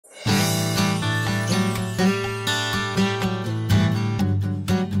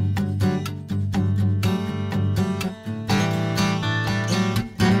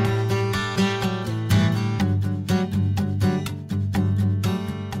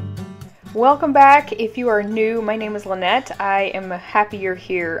Welcome back. If you are new, my name is Lynette. I am happy you're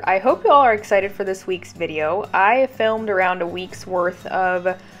here. I hope you all are excited for this week's video. I filmed around a week's worth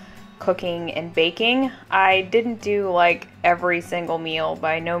of cooking and baking. I didn't do like every single meal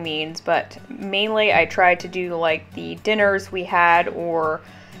by no means, but mainly I tried to do like the dinners we had or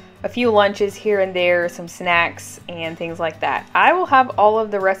a few lunches here and there, some snacks and things like that. I will have all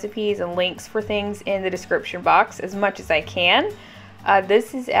of the recipes and links for things in the description box as much as I can.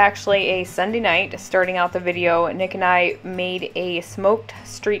 This is actually a Sunday night. Starting out the video, Nick and I made a smoked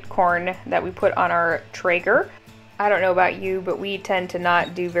street corn that we put on our Traeger. I don't know about you, but we tend to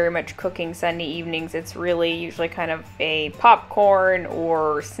not do very much cooking Sunday evenings. It's really usually kind of a popcorn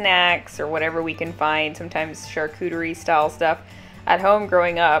or snacks or whatever we can find, sometimes charcuterie style stuff. At home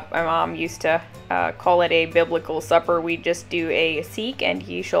growing up, my mom used to call it a biblical supper. We just do a seek and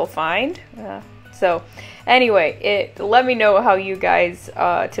ye shall find. So anyway, let me know how you guys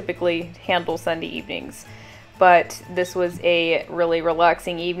typically handle Sunday evenings. But this was a really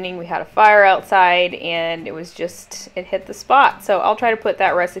relaxing evening. We had a fire outside and it hit the spot. So I'll try to put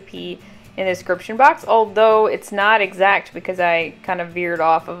that recipe in the description box, although it's not exact because I kind of veered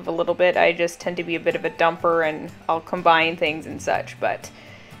off of a little bit. I just tend to be a bit of a dumper and I'll combine things and such, but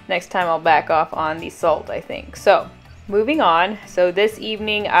next time I'll back off on the salt, I think. So moving on, so this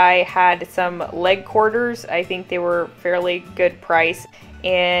evening I had some leg quarters. I think they were fairly good price.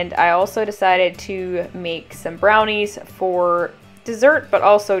 And I also decided to make some brownies for dessert, but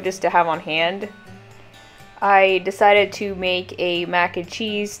also just to have on hand. I decided to make a mac and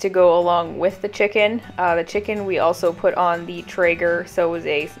cheese to go along with the chicken. The chicken we also put on the Traeger, so it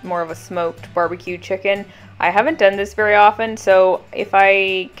was more of a smoked barbecue chicken. I haven't done this very often, so if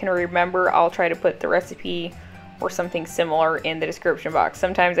I can remember, I'll try to put the recipe or something similar in the description box.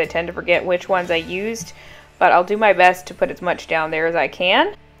 Sometimes I tend to forget which ones I used, but I'll do my best to put as much down there as I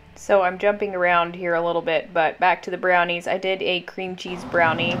can. So I'm jumping around here a little bit, but back to the brownies. I did a cream cheese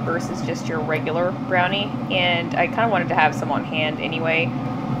brownie versus just your regular brownie, and I kind of wanted to have some on hand anyway.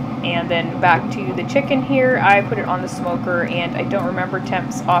 And then back to the chicken here, I put it on the smoker, and I don't remember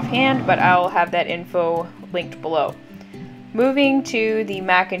temps offhand, but I'll have that info linked below. Moving to the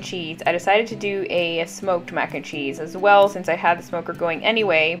mac and cheese, I decided to do a smoked mac and cheese as well since I had the smoker going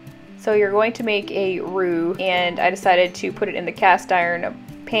anyway. So you're going to make a roux, and I decided to put it in the cast iron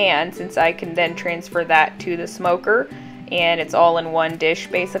pan since I can then transfer that to the smoker and it's all in one dish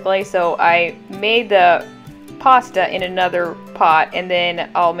basically. So I made the pasta in another pot, and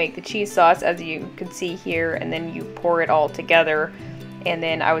then I'll make the cheese sauce as you can see here, and then you pour it all together, and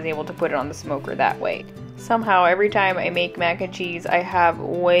then I was able to put it on the smoker that way. Somehow every time I make mac and cheese I have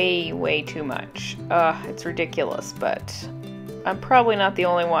way too much. It's ridiculous, but I'm probably not the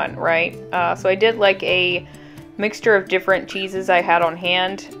only one, right? So I did like a mixture of different cheeses I had on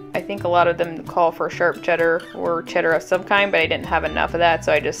hand. I think a lot of them call for sharp cheddar or cheddar of some kind, but I didn't have enough of that,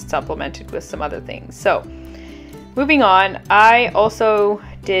 so I just supplemented with some other things. So moving on, I also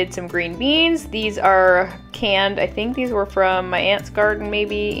did some green beans. These are canned. I think these were from my aunt's garden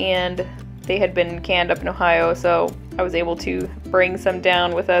maybe, and they had been canned up in Ohio, so I was able to bring some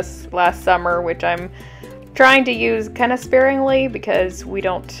down with us last summer, which I'm trying to use kind of sparingly because we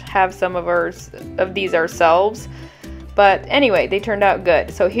don't have some of these ourselves. But anyway, they turned out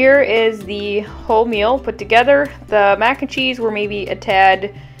good. So here is the whole meal put together. The mac and cheese were maybe a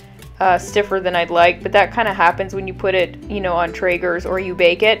tad stiffer than I'd like, but that kind of happens when you put it, on Traegers or you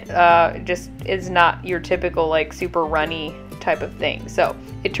bake it. It just is not your typical like super runny type of thing. So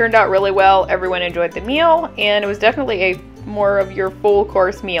it turned out really well. Everyone enjoyed the meal, and it was definitely more of your full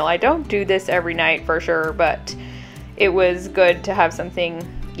course meal. I don't do this every night for sure, but it was good to have something,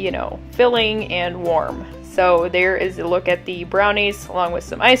 filling and warm. So there is a look at the brownies along with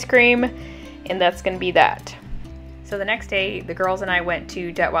some ice cream, and that's going to be that. So the next day, the girls and I went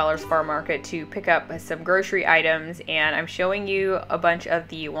to Detweiler's Farm Market to pick up some grocery items, and I'm showing you a bunch of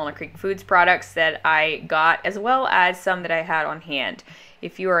the Walnut Creek Foods products that I got, as well as some that I had on hand.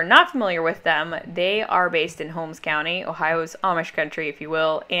 If you are not familiar with them, they are based in Holmes County, Ohio's Amish country, if you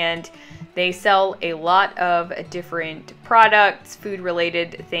will, and they sell a lot of different products,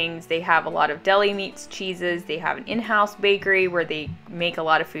 food-related things. They have a lot of deli meats, cheeses. They have an in-house bakery where they make a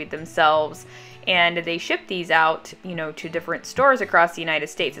lot of food themselves, and they ship these out, to different stores across the United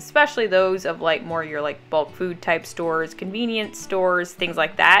States, especially those of more your bulk food type stores, convenience stores, things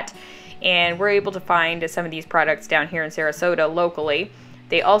like that. And we're able to find some of these products down here in Sarasota locally.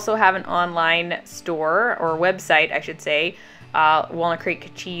 They also have an online store, or website, I should say,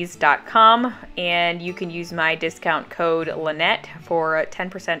 walnutcreekcheese.com, and you can use my discount code Lynette for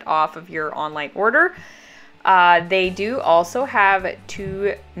 10% off of your online order. They do also have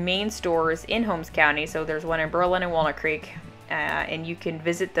 2 main stores in Holmes County. So there's one in Berlin and Walnut Creek. And you can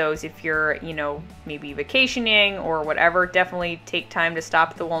visit those if you're, you know, maybe vacationing or whatever. Definitely take time to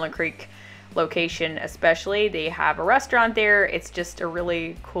stop at the Walnut Creek location especially. They have a restaurant there. It's just a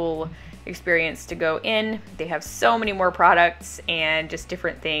really cool experience to go in. They have so many more products and just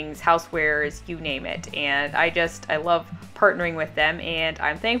different things, housewares, you name it. And I love partnering with them, and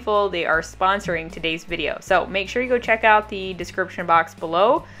I'm thankful they are sponsoring today's video. So make sure you go check out the description box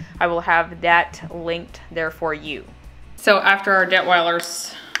below. I will have that linked there for you. So after our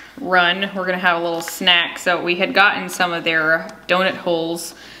Detweiler's run, we're gonna have a little snack. So we had gotten some of their donut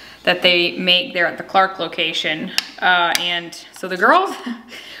holes that they make there at the Clark location. And so the girls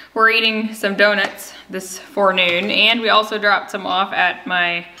were eating some donuts this forenoon, and we also dropped some off at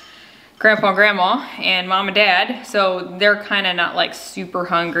my grandpa and grandma and mom and dad. So they're kind of not like super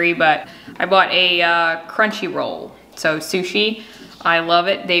hungry, but I bought a crunchy roll. So sushi, I love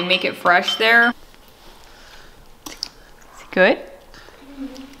it. They make it fresh there. Good?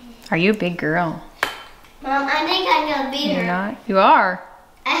 Are you a big girl? Mom, I think I'm gonna beat her. You're not? You are.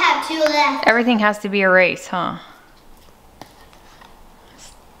 I have 2 left. Everything has to be a race, huh?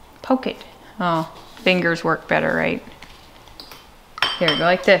 Poke it. Oh, fingers work better, right? Here, go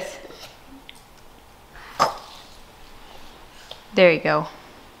like this. There you go.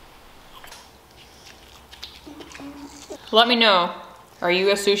 Let me know. Are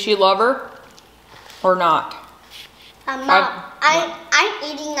you a sushi lover or not? I'm not. I'm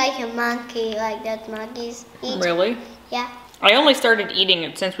eating like a monkey, like that monkeys eat. Really? Yeah. I only started eating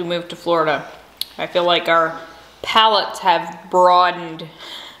it since we moved to Florida. I feel like our palates have broadened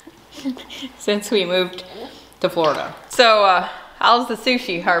since we moved to Florida. So, how's the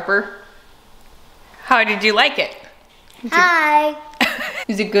sushi, Harper? How did you like it? Hi.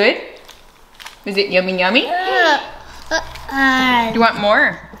 Is it good? Is it yummy yummy? Do you want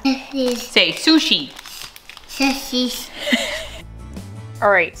more? Say sushi. Sushi.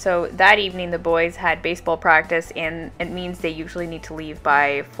 Alright, so that evening the boys had baseball practice, and it means they usually need to leave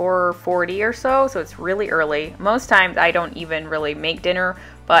by 4:40 or so it's really early. Most times I don't even really make dinner,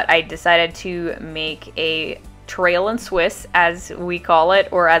 but I decided to make a trail and Swiss, as we call it,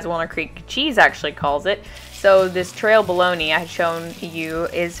 or as Walnut Creek Cheese actually calls it. So this trail bologna I had shown you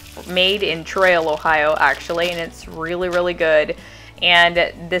is made in Trail, Ohio, actually, and it's really, really good. And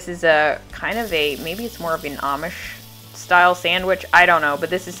this is a kind of a, maybe it's more of an Amish style sandwich, I don't know, but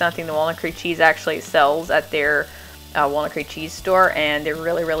this is something the Walnut Creek Cheese actually sells at their Walnut Creek Cheese store, and they're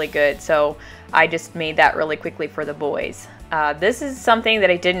really, really good. So I just made that really quickly for the boys. This is something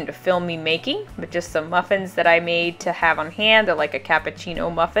that I didn't film me making, but just some muffins that I made to have on hand. They're like a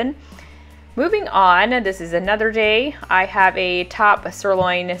cappuccino muffin. Moving on, this is another day. I have a top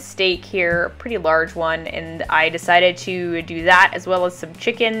sirloin steak here, a pretty large one, and I decided to do that as well as some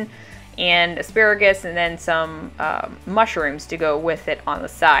chicken and asparagus, and then some mushrooms to go with it on the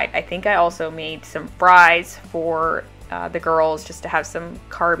side. I think I also made some fries for the girls, just to have some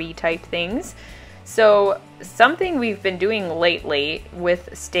carby type things. So something we've been doing lately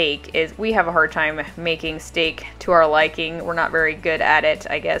with steak is we have a hard time making steak to our liking. We're not very good at it,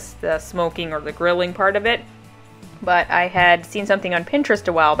 I guess, the smoking or the grilling part of it. But I had seen something on Pinterest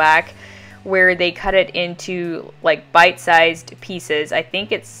a while back where they cut it into like bite-sized pieces. I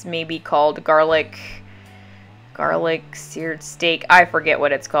think it's maybe called garlic seared steak. I forget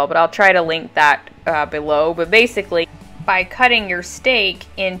what it's called, but I'll try to link that below. But basically, by cutting your steak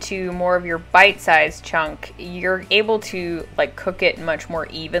into more of your bite-sized chunk, you're able to like cook it much more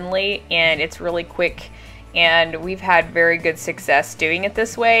evenly, and it's really quick, and we've had very good success doing it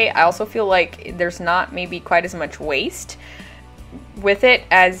this way. I also feel like there's not maybe quite as much waste with it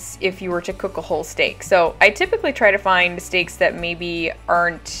as if you were to cook a whole steak. So I typically try to find steaks that maybe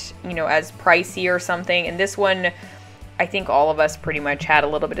aren't, you know, as pricey or something, and this one, I think all of us pretty much had a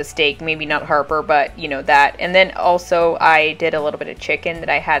little bit of steak, maybe not Harper, but you know that. And then also I did a little bit of chicken that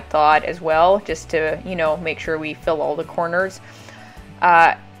I had thawed as well, just to, you know, make sure we fill all the corners.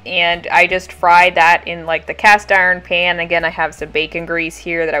 And I just fried that in like the cast iron pan. Again, I have some bacon grease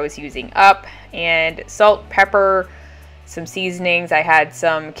here that I was using up, and salt, pepper, some seasonings. I had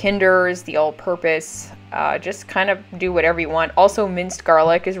some Kinders, the all-purpose. Just kind of do whatever you want. Also, minced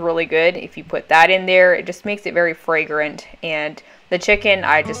garlic is really good. If you put that in there, it just makes it very fragrant. And the chicken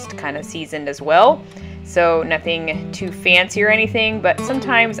I just kind of seasoned as well. So nothing too fancy or anything, but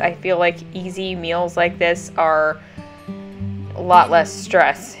sometimes I feel like easy meals like this are a lot less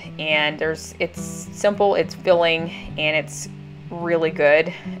stress. And it's simple, it's filling, and it's really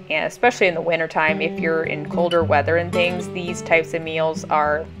good, and especially in the wintertime if you're in colder weather and things, these types of meals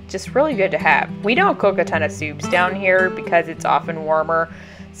are just really good to have. We don't cook a ton of soups down here because it's often warmer,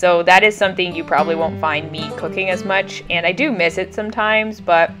 so that is something you probably won't find me cooking as much, and I do miss it sometimes,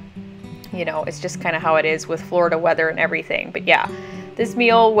 but you know, it's just kind of how it is with Florida weather and everything. But yeah, this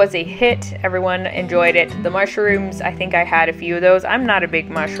meal was a hit. Everyone enjoyed it. The mushrooms, I think I had a few of those. I'm not a big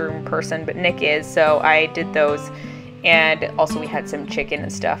mushroom person, but Nick is, so I did those. And also we had some chicken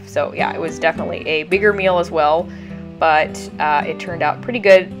and stuff. So yeah, it was definitely a bigger meal as well, but it turned out pretty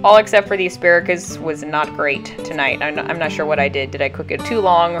good. All except for the asparagus was not great tonight. I'm not sure what I did. Did I cook it too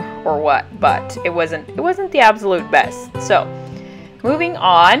long or what? But it wasn't the absolute best. So moving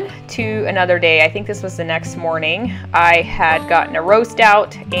on to another day, I think this was the next morning, I had gotten a roast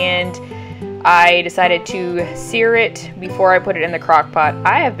out and I decided to sear it before I put it in the crock pot.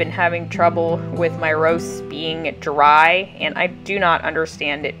 I have been having trouble with my roasts being dry, and I do not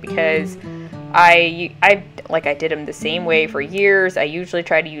understand it because I did them the same way for years. I usually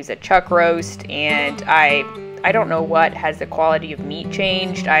try to use a chuck roast, and I don't know what has the quality of meat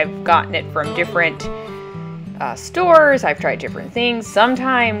changed. I've gotten it from different stores. I've tried different things.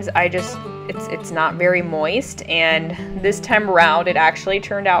 Sometimes it's not very moist, and this time around it actually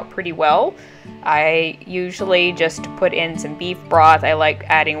turned out pretty well. I usually just put in some beef broth. I like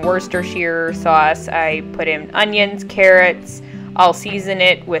adding Worcestershire sauce. I put in onions, carrots. I'll season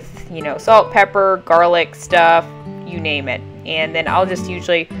it with, you know, salt, pepper, garlic stuff, you name it. And then I'll just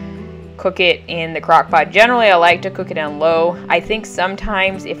usually cook it in the crock pot. Generally, I like to cook it on low. I think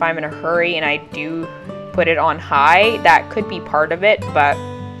sometimes if I'm in a hurry and I do put it on high, that could be part of it, but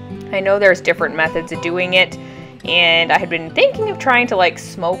I know there's different methods of doing it, and I had been thinking of trying to like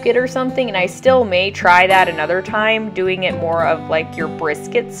smoke it or something, and I still may try that another time, doing it more of like your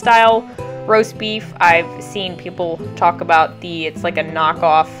brisket style roast beef. I've seen people talk about it's like a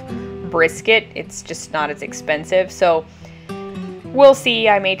knockoff brisket. It's just not as expensive, so we'll see.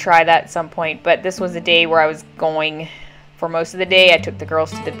 I may try that at some point, but this was a day where I was going for most of the day. I took the girls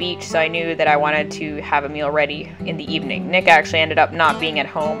to the beach, so I knew that I wanted to have a meal ready in the evening. Nick actually ended up not being at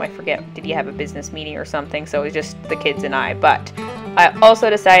home. I forget, did he have a business meeting or something? So it was just the kids and I. But I also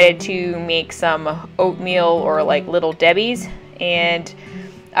decided to make some oatmeal or like Little Debbie's, and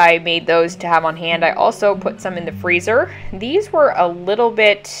I made those to have on hand. I also put some in the freezer. These were a little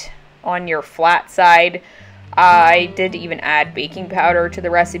bit on your flat side. I did even add baking powder to the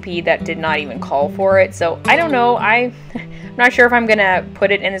recipe that did not even call for it. So I don't know. I'm not sure if I'm gonna put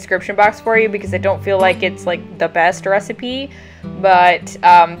it in the description box for you because I don't feel like it's like the best recipe. But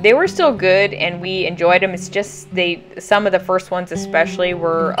they were still good and we enjoyed them. It's just some of the first ones especially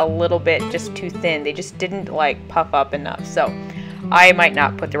were a little bit just too thin. They just didn't like puff up enough. So I might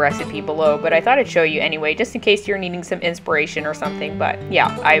not put the recipe below, but I thought I'd show you anyway, just in case you're needing some inspiration or something. But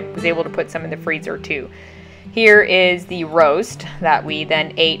yeah, I was able to put some in the freezer too. Here is the roast that we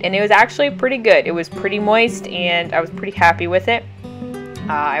then ate, and it was actually pretty good. It was pretty moist, and I was pretty happy with it.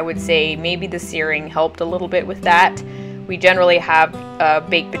 I would say maybe the searing helped a little bit with that. We generally have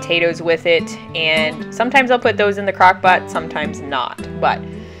baked potatoes with it, and sometimes I'll put those in the crock pot, sometimes not. But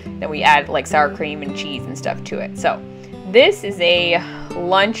then we add like sour cream and cheese and stuff to it. So this is a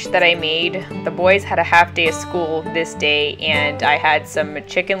lunch that I made. The boys had a half day of school this day, and I had some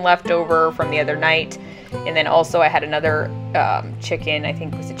chicken left over from the other night. And then also I had another chicken, I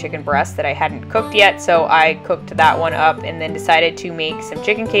think it was a chicken breast that I hadn't cooked yet. So I cooked that one up and then decided to make some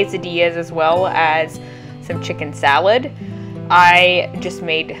chicken quesadillas as well as some chicken salad. I just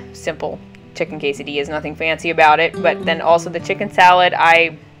made simple chicken quesadillas, nothing fancy about it. But then also the chicken salad,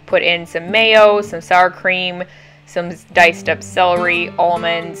 I put in some mayo, some sour cream, some diced up celery,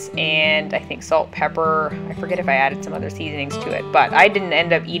 almonds, and I think salt, pepper. I forget if I added some other seasonings to it, but I didn't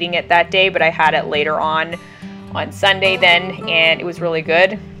end up eating it that day, but I had it later on Sunday then, and it was really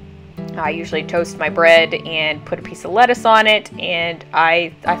good. I usually toast my bread and put a piece of lettuce on it, and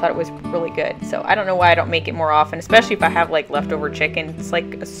I thought it was really good. So I don't know why I don't make it more often, especially if I have like leftover chicken. It's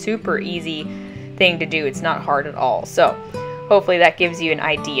like a super easy thing to do. It's not hard at all. So hopefully that gives you an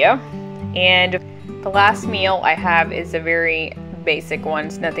idea. And the last meal I have is a very basic one.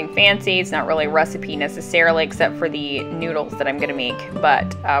 It's nothing fancy. It's not really a recipe necessarily, except for the noodles that I'm going to make.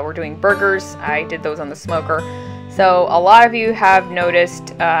 But we're doing burgers. I did those on the smoker. So a lot of you have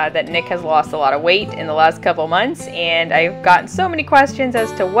noticed that Nick has lost a lot of weight in the last couple months. And I've gotten so many questions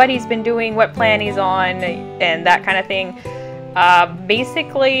as to what he's been doing, what plan he's on, and that kind of thing.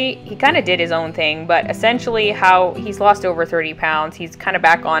 Basically, he kind of did his own thing. But essentially how he's lost over 30 pounds. He's kind of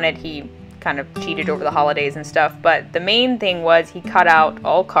back on it. He kind of cheated over the holidays and stuff, but the main thing was he cut out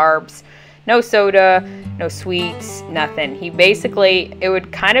all carbs, no soda, no sweets, nothing. He basically, it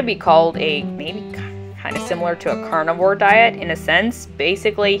would kind of be called a, maybe kind of similar to a carnivore diet in a sense.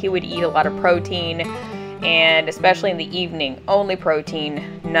 Basically, he would eat a lot of protein, and especially in the evening, only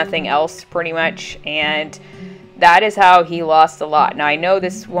protein, nothing else pretty much. And that is how he lost a lot. Now, I know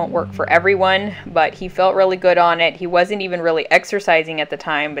this won't work for everyone, but he felt really good on it. He wasn't even really exercising at the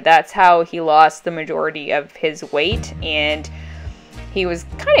time, but that's how he lost the majority of his weight, and he was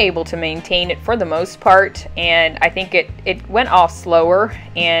kind of able to maintain it for the most part. And I think it went off slower,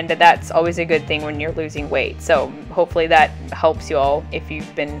 and that's always a good thing when you're losing weight. So hopefully that helps you all if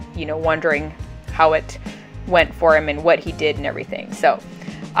you've been, you know, wondering how it went for him and what he did and everything. So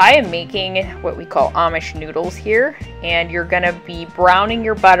I am making what we call Amish noodles here, and you're gonna be browning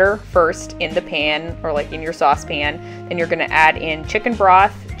your butter first in the pan, or like in your saucepan. Then you're gonna add in chicken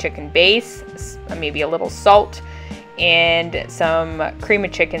broth, chicken base, maybe a little salt, and some cream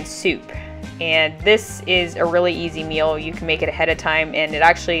of chicken soup. And this is a really easy meal. You can make it ahead of time, and it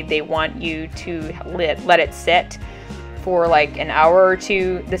actually, they want you to let it sit for like an hour or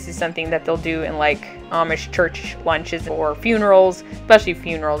two. This is something that they'll do in like Amish church lunches or funerals, especially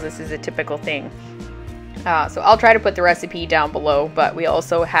funerals. This is a typical thing. So I'll try to put the recipe down below, but we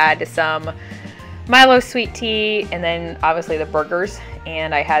also had some Milo sweet tea, and then obviously the burgers,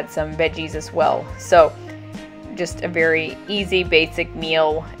 and I had some veggies as well. So just a very easy, basic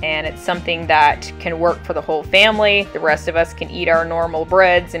meal, and it's something that can work for the whole family. The rest of us can eat our normal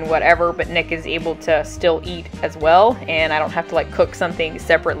breads and whatever, but Nick is able to still eat as well, and I don't have to like cook something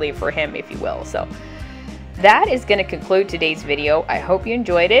separately for him, if you will. So that is going to conclude today's video. I hope you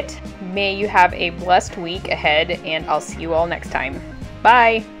enjoyed it. May you have a blessed week ahead, and I'll see you all next time.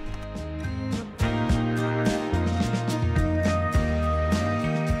 Bye!